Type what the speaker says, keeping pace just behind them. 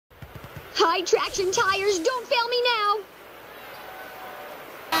High traction tires, don't fail me now.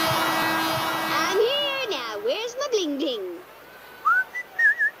 I'm here now. Where's my bling bling?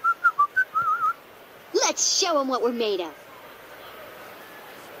 Let's show them what we're made of.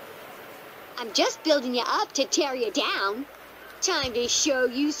 I'm just building you up to tear you down. Time to show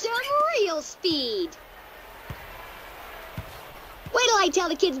you some real speed. Wait till I tell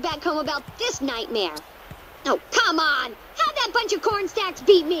the kids back home about this nightmare. Oh, come on. How'd that bunch of corn stacks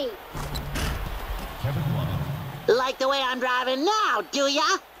beat me? Like the way I'm driving now, do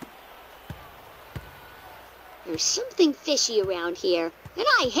ya? There's something fishy around here, and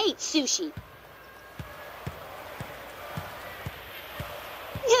I hate sushi.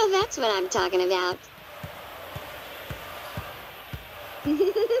 Yeah, that's what I'm talking about.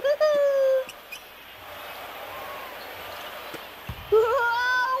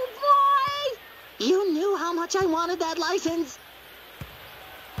 Oh, boy! You knew how much I wanted that license?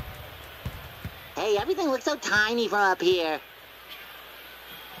 Hey, everything looks so tiny from up here.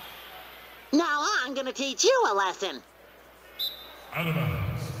 Now I'm gonna teach you a lesson. Out of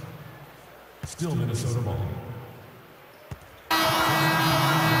bounds. Still Minnesota ball. Avenge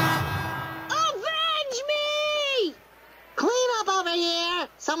me! Clean up over here.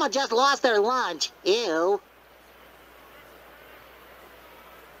 Someone just lost their lunch. Ew.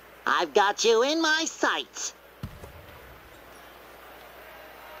 I've got you in my sights.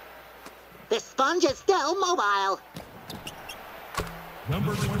 This sponge is still mobile.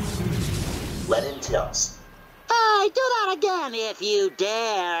 Number 22. Let in tips. Hey, do that again if you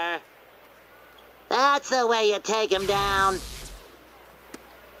dare. That's the way you take him down.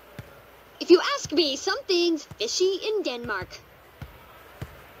 If you ask me, something's fishy in Denmark.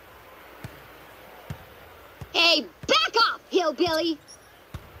 Hey, back off, hillbilly!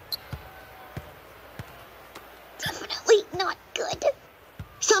 Definitely not good.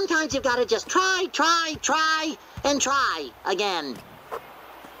 Sometimes you've got to just try, and try again.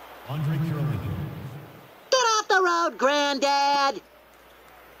 Andre Carolina. Get off the road, Granddad!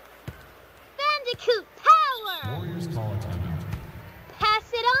 Bandicoot power! Warriors call a timeout.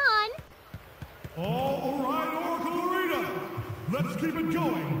 Pass it on! All right, Oracle Arena. Let's keep it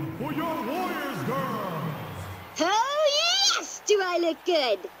going for your Warriors, girls. Oh, yes! Do I look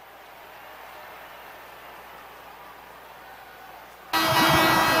good?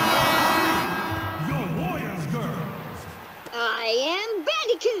 Your Warriors, girls. I am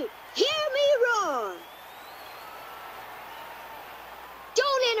Bandicoot! Hear me roar!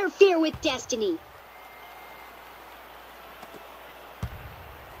 Don't interfere with destiny!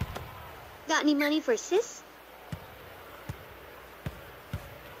 Got any money for sis?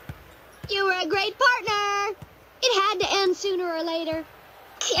 You were a great partner! It had to end sooner or later.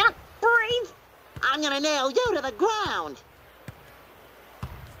 Can't breathe! I'm gonna nail you to the ground!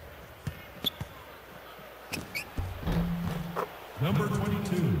 Number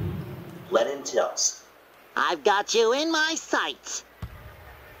 22. Let in tips. I've got you in my sights.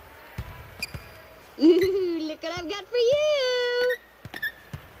 Ooh, look what I've got for you!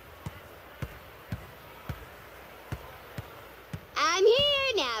 I'm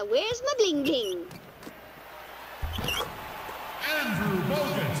here now. Where's my bling bling? Andrew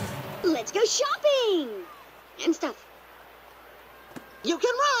Bogut. Let's go shopping! And stuff. You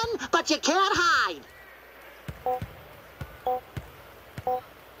can run, but you can't hide.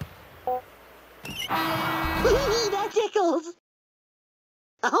 That tickles.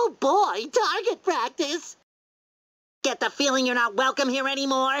 Oh boy, target practice. Get the feeling you're not welcome here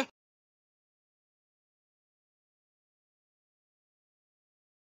anymore?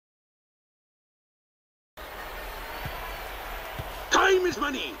 Time is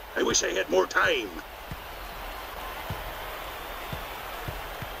money. I wish I had more time.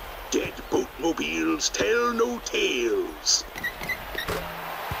 Dead boatmobiles tell no tales.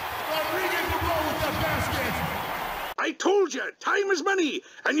 Rodriguez will go with the basket. I told you, time is money,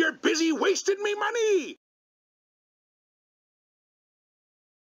 and you're busy wasting me money.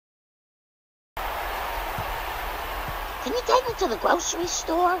 Can you take me to the grocery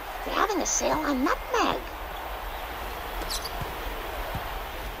store? They're having a sale on nutmeg.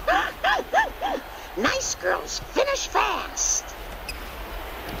 Nice girls, finish fast.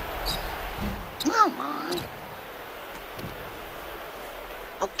 Come on.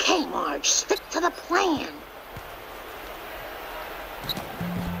 Okay, Marge, stick to the plan.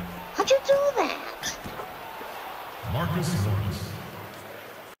 How'd you do that? Marcus Morris.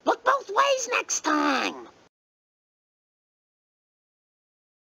 Look both ways next time.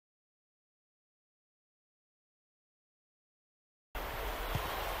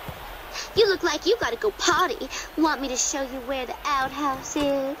 You look like you gotta go potty. Want me to show you where the outhouse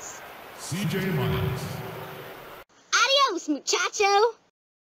is? CJ Miles. Adios, muchacho.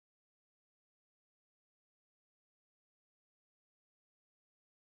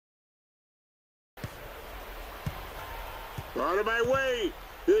 Out of my way!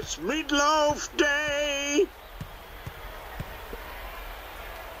 It's Meatloaf Day!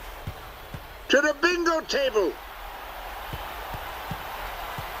 To the bingo table!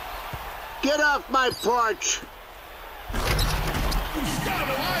 Get off my porch!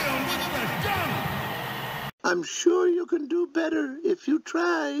 Gustavo Iron with the gun! I'm sure you can do better if you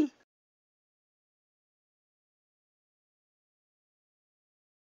try.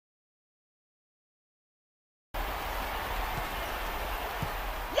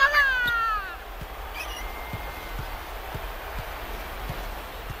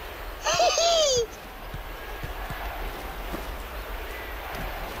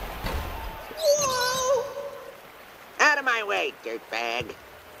 Out of my way, dirtbag.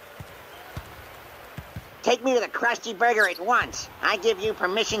 Take me to the Krusty Burger at once. I give you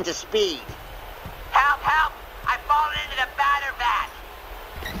permission to speed. Help, help! I've fallen into the batter vat!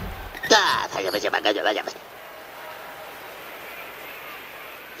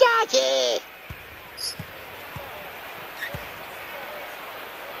 Gotcha!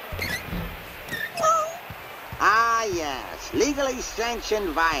 Ah, yes. Legally sanctioned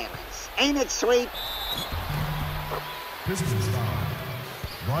violence. Ain't it sweet? Pistons foul.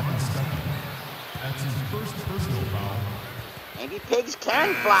 Rodney Stephens. That's his first personal foul. Maybe pigs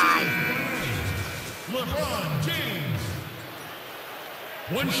can fly. LeBron James.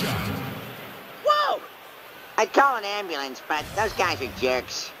 One shot. Whoa! I'd call an ambulance, but those guys are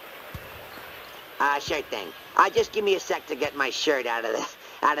jerks. Sure thing. Just give me a sec to get my shirt out of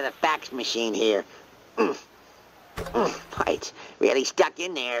the fax machine here. Boy, it's really stuck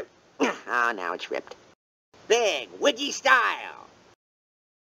in there. Oh, now it's ripped. Big, Wiggy style.